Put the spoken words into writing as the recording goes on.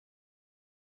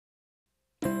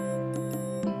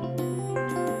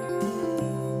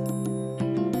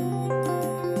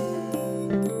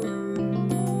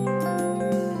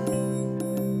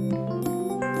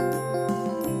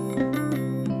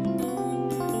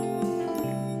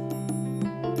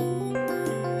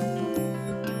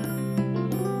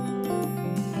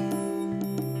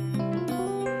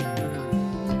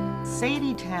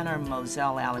Sadie Tanner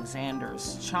Moselle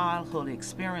Alexander's childhood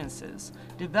experiences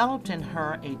developed in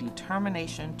her a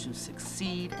determination to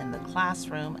succeed in the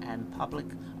classroom and public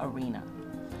arena.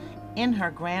 In her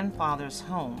grandfather's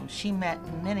home, she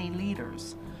met many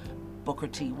leaders: Booker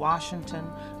T. Washington,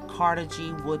 Carter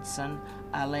G. Woodson,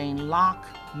 Elaine Locke,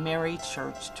 Mary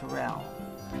Church Terrell.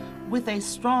 With a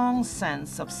strong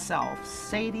sense of self,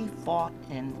 Sadie fought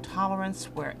intolerance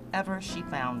wherever she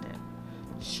found it.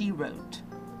 She wrote,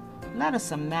 "Let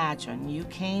us imagine you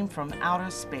came from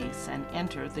outer space and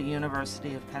entered the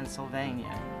University of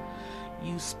Pennsylvania.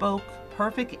 You spoke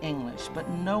perfect English, but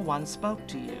no one spoke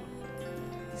to you.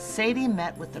 Sadie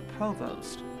met with the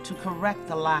provost to correct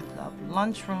the lack of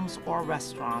lunchrooms or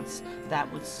restaurants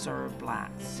that would serve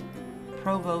blacks.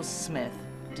 Provost Smith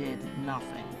did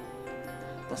nothing.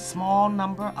 The small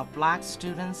number of black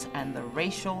students and the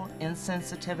racial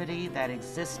insensitivity that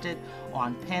existed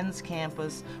on Penn's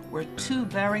campus were two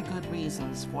very good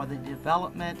reasons for the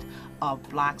development of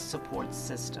black support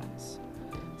systems.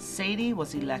 Sadie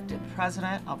was elected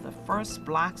president of the first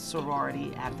black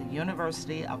sorority at the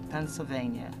University of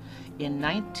Pennsylvania in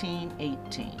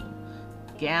 1918,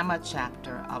 Gamma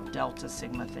chapter of Delta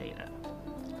Sigma Theta.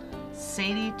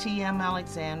 Sadie T.M.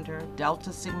 Alexander,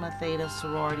 Delta Sigma Theta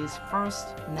sorority's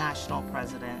first national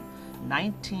president,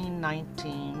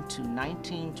 1919 to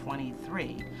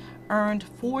 1923, earned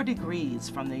 4 degrees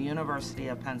from the University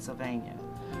of Pennsylvania.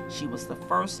 She was the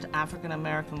first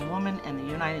African-American woman in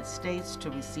the United States to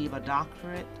receive a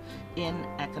doctorate in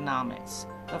economics,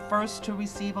 the first to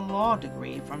receive a law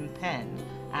degree from Penn,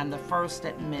 and the first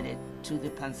admitted to the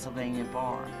Pennsylvania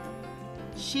bar.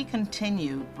 She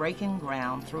continued breaking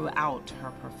ground throughout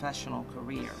her professional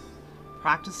career,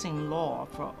 practicing law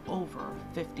for over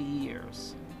 50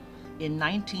 years. In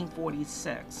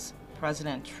 1946,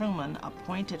 President Truman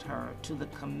appointed her to the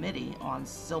Committee on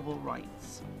Civil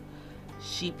Rights.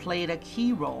 She played a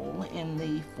key role in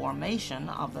the formation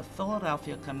of the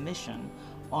Philadelphia Commission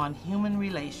on Human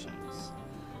Relations,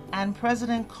 and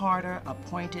President Carter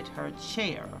appointed her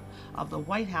chair of the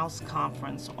White House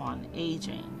Conference on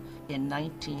Aging in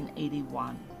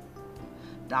 1981.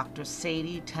 Dr.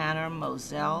 Sadie Tanner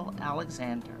Moselle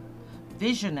Alexander,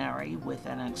 visionary with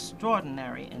an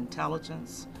extraordinary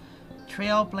intelligence,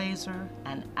 trailblazer,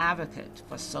 and advocate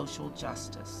for social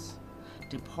justice,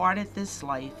 departed this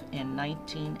life in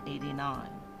 1989.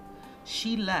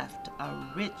 She left a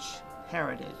rich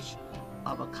heritage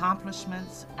of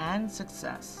accomplishments and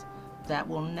success that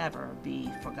will never be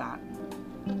forgotten.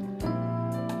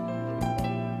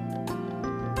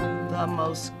 The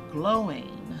most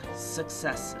glowing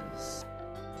successes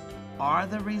are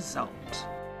the result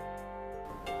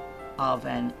of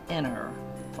an inner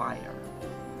fire.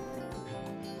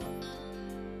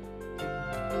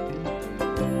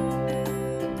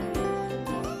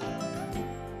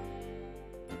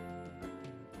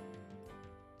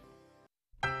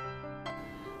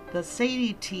 The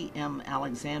Sadie T.M.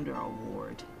 Alexander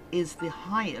Award is the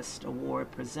highest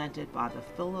award presented by the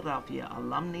Philadelphia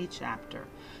Alumnae chapter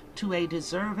to a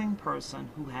deserving person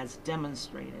who has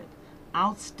demonstrated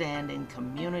outstanding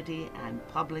community and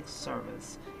public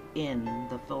service in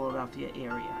the Philadelphia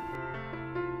area.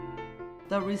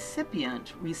 The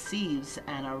recipient receives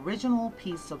an original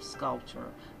piece of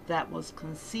sculpture that was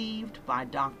conceived by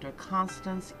Dr.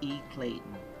 Constance E.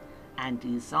 Clayton and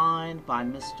designed by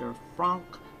Mr. Frank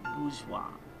Bourgeois,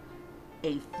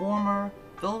 a former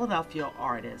Philadelphia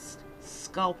artist,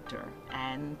 sculptor,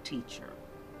 and teacher.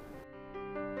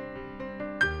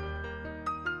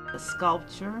 The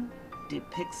sculpture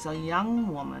depicts a young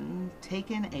woman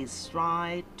taking a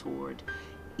stride toward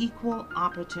equal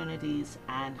opportunities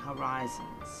and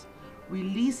horizons,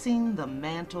 releasing the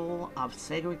mantle of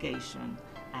segregation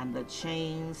and the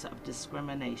chains of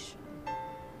discrimination.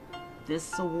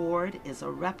 This award is a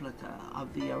replica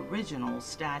of the original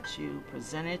statue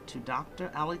presented to Dr.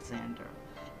 Alexander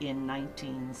in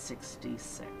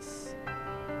 1966.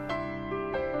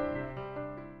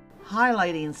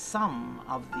 Highlighting some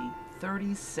of the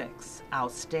 36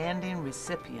 outstanding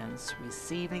recipients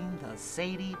receiving the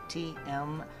Sadie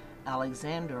T.M.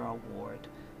 Alexander Award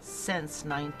since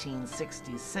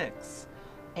 1966,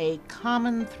 a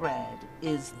common thread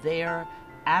is their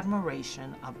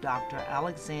admiration of Dr.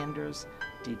 Alexander's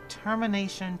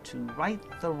determination to right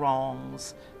the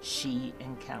wrongs she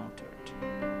encountered.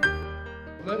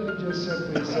 Let me just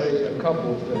simply say a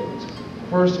couple of things.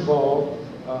 First of all,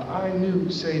 I knew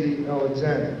Sadie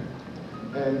Alexander,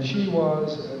 and she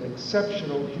was an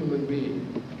exceptional human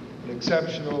being, an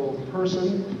exceptional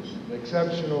person, an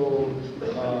exceptional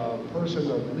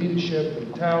person of leadership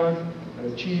and talent and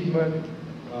achievement,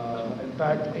 in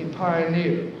fact, a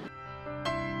pioneer.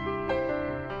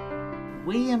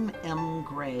 William M.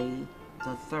 Gray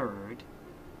III,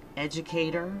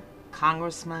 educator,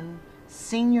 congressman,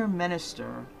 senior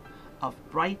minister of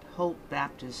Bright Hope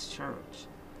Baptist Church,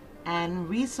 and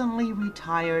recently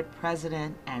retired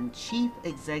president and chief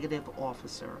executive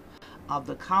officer of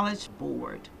the College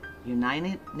Board,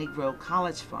 United Negro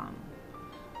College Fund,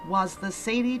 was the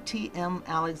Sadie T.M.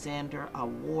 Alexander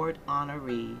Award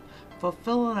honoree for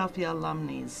Philadelphia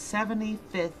Alumnae's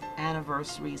 75th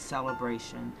anniversary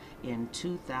celebration in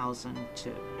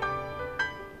 2002.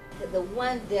 The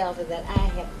one Delta that I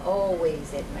have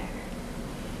always admired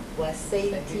was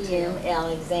Sadie T.M.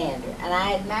 Alexander. And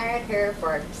I admired her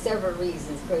for several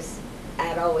reasons. Of course,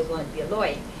 I'd always wanted to be a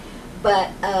lawyer. But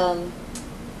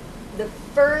the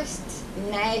first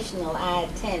national I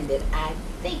attended, I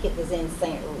think it was in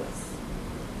St. Louis.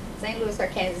 St. Louis or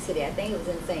Kansas City, I think it was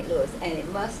in St. Louis. And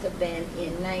it must have been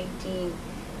in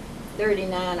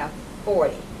 1939 or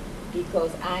 40,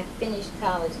 because I finished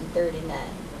college in 39.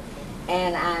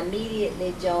 And I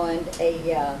immediately joined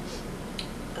a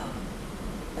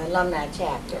alumni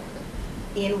chapter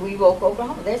in Wewoke,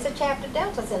 Oklahoma. There's a chapter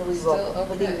Delta's in Wewoke,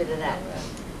 okay, believe it or not. Right.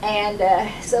 And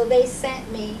so they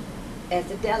sent me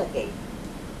as a delegate.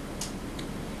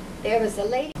 There was a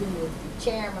lady who was the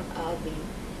chairman of the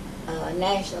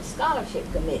National Scholarship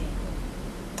Committee.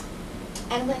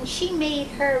 And when she made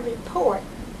her report,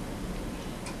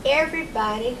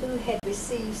 everybody who had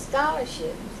received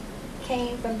scholarships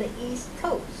came from the East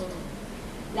Coast.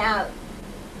 Mm-hmm. Now,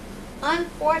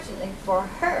 unfortunately for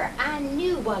her, I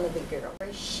knew one of the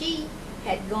girls. She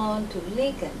had gone to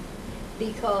Lincoln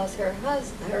because her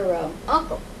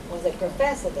uncle was a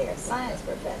professor there, a science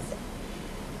professor.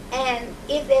 And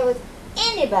if there was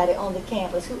anybody on the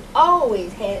campus who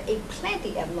always had a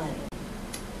plenty of money.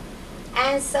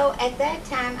 And so at that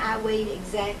time I weighed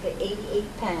exactly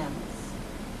 88 pounds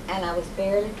and I was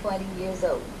barely 20 years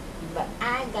old. But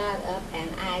I got up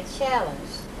and I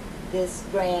challenged this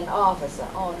grand officer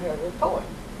on her report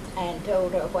and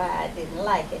told her why I didn't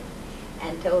like it,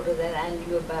 and told her that I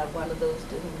knew about one of those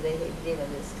to whom they had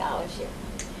given this scholarship.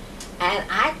 And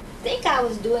I think I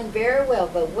was doing very well,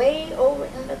 but way over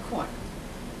in the corner,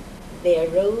 there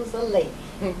rose a lady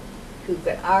who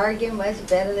could argue much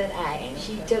better than I, and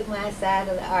she took my side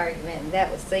of the argument, and that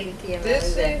was Sadie T.M. Did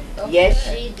she? Okay. Yes,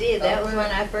 she did. That was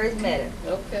when I first met her.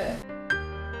 Okay.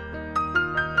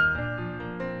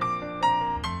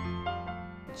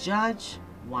 Judge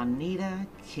Juanita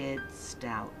Kidd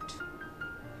Stout.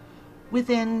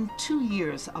 Within 2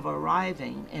 years of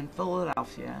arriving in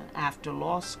Philadelphia after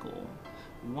law school,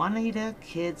 Juanita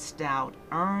Kidd Stout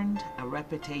earned a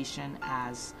reputation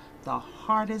as the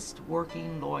hardest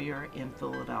working lawyer in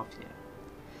Philadelphia.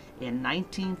 In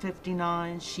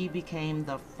 1959, she became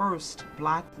the first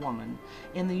black woman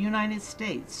in the United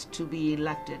States to be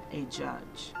elected a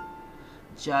judge.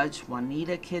 Judge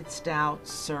Juanita Kidd Stout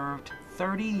served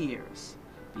 30 years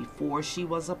before she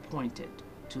was appointed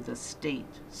to the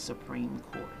state Supreme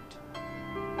Court.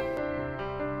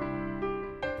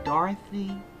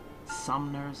 Dorothy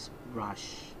Sumners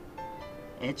Rush,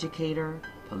 educator,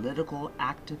 political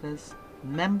activist,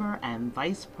 member and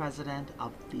vice president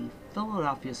of the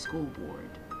Philadelphia School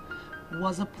Board,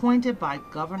 was appointed by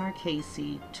Governor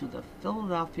Casey to the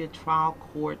Philadelphia Trial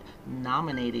Court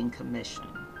Nominating Commission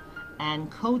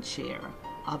and co-chair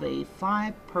of a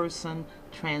 5-person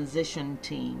transition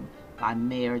team by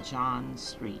Mayor John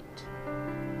Street.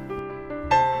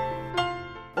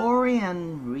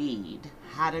 Orion Reed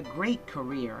had a great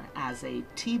career as a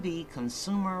TV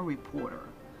consumer reporter,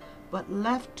 but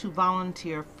left to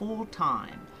volunteer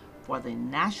full-time for the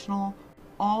National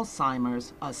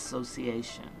Alzheimer's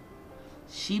Association.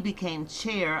 She became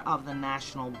chair of the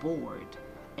National Board,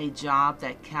 a job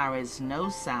that carries no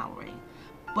salary,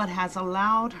 but has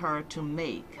allowed her to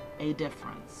make a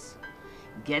difference,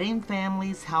 getting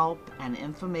families help and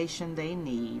information they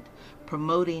need,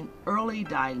 promoting early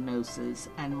diagnosis,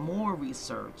 and more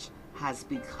research has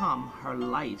become her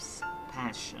life's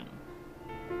passion.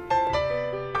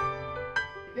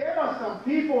 There are some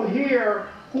people here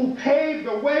who paved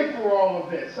the way for all of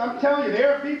this. I'm telling you,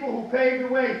 there are people who paved the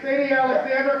way. Sadie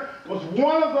Alexander was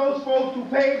one of those folks who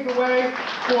paved the way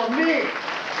for me.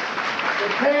 They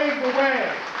paved the way.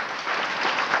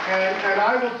 And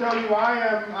I will tell you,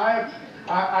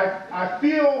 I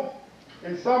feel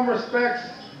in some respects,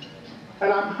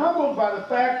 and I'm humbled by the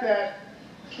fact that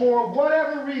for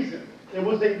whatever reason, it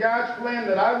was in God's plan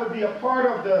that I would be a part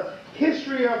of the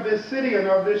history of this city and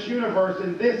of this universe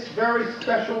in this very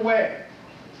special way.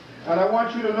 And I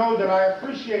want you to know that I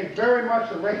appreciate very much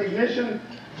the recognition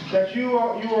that you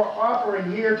are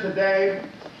offering here today.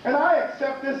 And I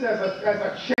accept this as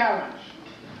a challenge.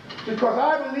 because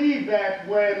I believe that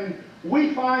when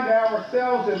we find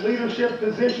ourselves in leadership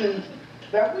positions,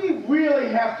 that we really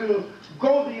have to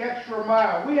go the extra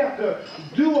mile. We have to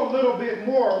do a little bit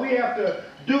more. We have to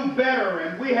do better,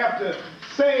 and we have to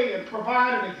say and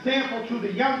provide an example to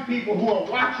the young people who are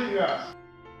watching us.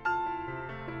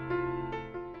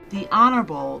 The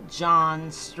Honorable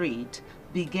John Street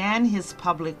began his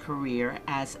public career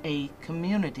as a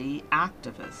community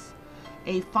activist.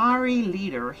 A fiery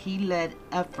leader, he led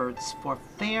efforts for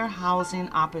fair housing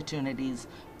opportunities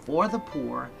for the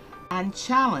poor and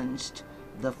challenged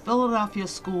the Philadelphia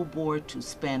School Board to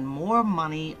spend more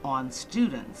money on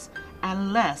students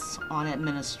and less on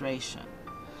administration.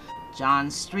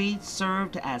 John Street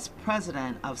served as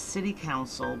president of City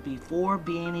Council before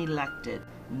being elected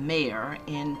mayor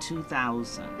in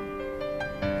 2000.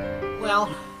 Well,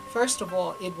 first of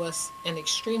all, it was an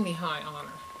extremely high honor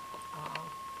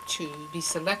to be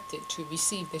selected to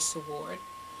receive this award.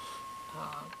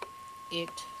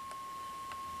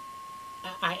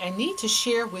 I need to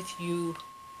share with you,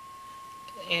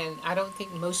 and I don't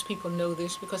think most people know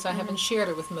this because I haven't shared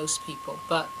it with most people,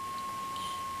 but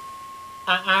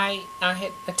I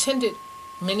had attended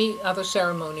many other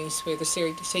ceremonies where the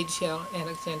Sadie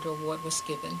Alexander Award was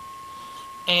given.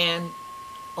 And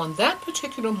on that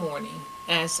particular morning,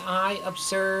 as I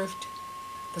observed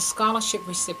the scholarship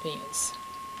recipients,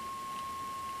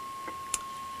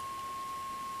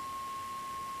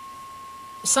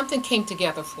 something came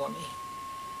together for me.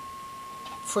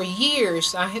 For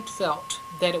years, I had felt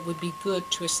that it would be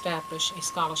good to establish a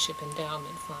scholarship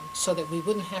endowment fund so that we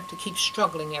wouldn't have to keep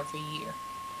struggling every year.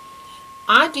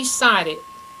 I decided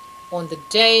on the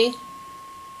day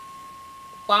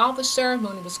while the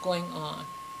ceremony was going on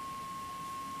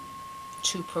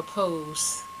to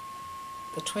propose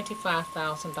the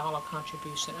 $25,000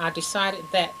 contribution. I decided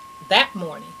that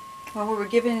morning, when we were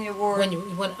given the award,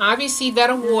 when I received that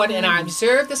award and I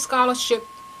observed the scholarship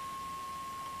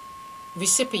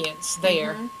recipients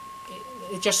there,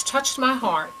 it just touched my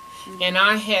heart. And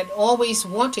I had always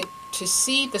wanted to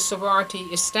see the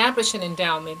sorority establish an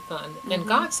endowment fund. And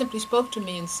God simply spoke to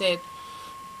me and said,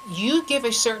 you give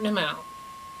a certain amount.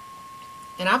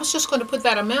 And I was just going to put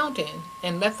that amount in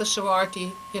and let the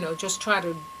sorority, just try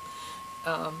to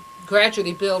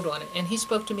gradually build on it. And he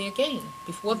spoke to me again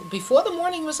before the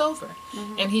morning was over.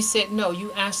 And he said, no,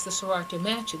 you ask the sorority to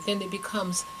match it. Then it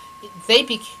becomes, they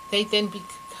then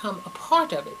become a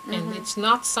part of it. And it's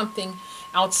not something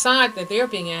outside that they're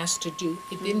being asked to do.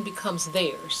 It then becomes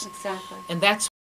theirs. exactly. And that's